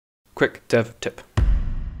Quick dev tip.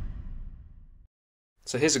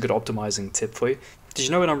 So here's a good optimizing tip for you. Did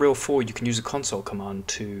you know in Unreal 4 you can use a console command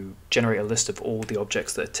to generate a list of all the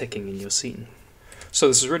objects that are ticking in your scene? So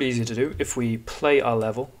this is really easy to do. If we play our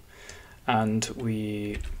level and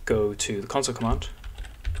we go to the console command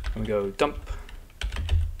and we go DumpTicks.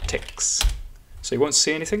 So you won't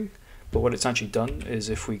see anything, but what it's actually done is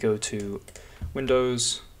if we go to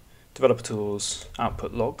Windows, Developer Tools,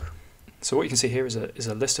 Output Log. So what you can see here is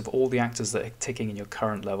a list of all the actors that are ticking in your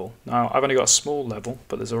current level. Now I've only got a small level,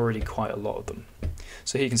 but there's already quite a lot of them.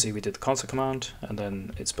 So here you can see we did the console command and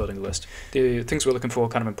then it's building a list. The things we're looking for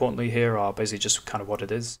kind of importantly here are basically just kind of what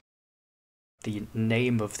it is, the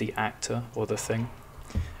name of the actor or the thing,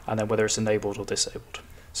 and then whether it's enabled or disabled.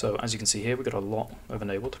 So as you can see here, we've got a lot of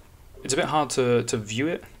enabled. It's a bit hard to view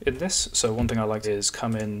it in this, so one thing I like is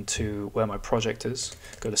come into where my project is,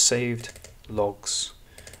 go to Saved, Logs,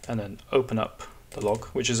 and then open up the log,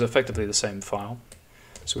 which is effectively the same file.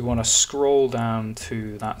 So we want to scroll down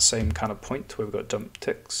to that same kind of point where we've got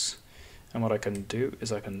DumpTicks, and what I can do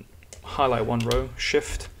is I can highlight one row,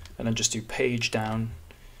 shift, and then just do page down.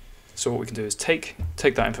 So what we can do is take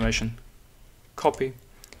that information, copy,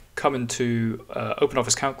 come into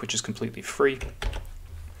OpenOffice Calc, which is completely free.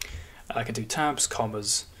 I can do tabs,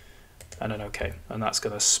 commas, and then OK, and that's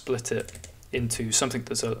going to split it into something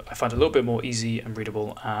that's I find a little bit more easy and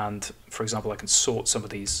readable. And for example, I can sort some of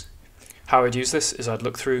these. How I'd use this is I'd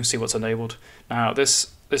look through, see what's enabled. Now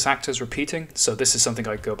this actor is repeating, so this is something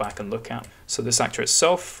I'd go back and look at. So this actor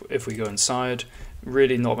itself, if we go inside,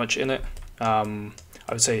 really not much in it. I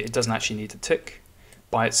would say it doesn't actually need to tick.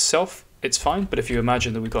 By itself, it's fine, but if you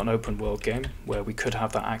imagine that we've got an open world game where we could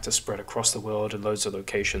have that actor spread across the world in loads of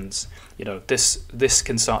locations, you know, this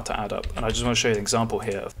can start to add up. And I just want to show you an example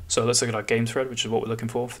here. So let's look at our game thread, which is what we're looking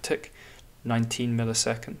for tick, 19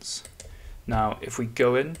 milliseconds. Now, if we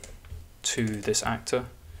go in to this actor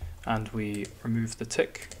and we remove the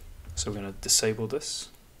tick, so we're going to disable this,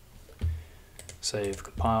 save,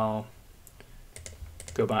 compile,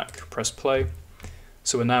 go back, press play.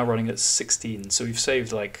 So we're now running at 16. So we've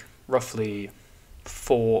saved like roughly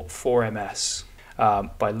 4 ms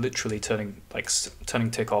by literally turning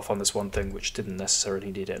tick off on this one thing, which didn't necessarily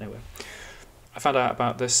need it anyway. I found out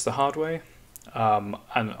about this the hard way, and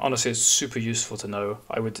honestly it's super useful to know.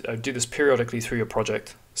 I would do this periodically through your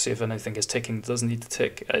project, see if anything is ticking that doesn't need to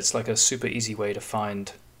tick. It's like a super easy way to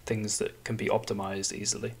find things that can be optimized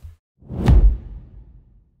easily.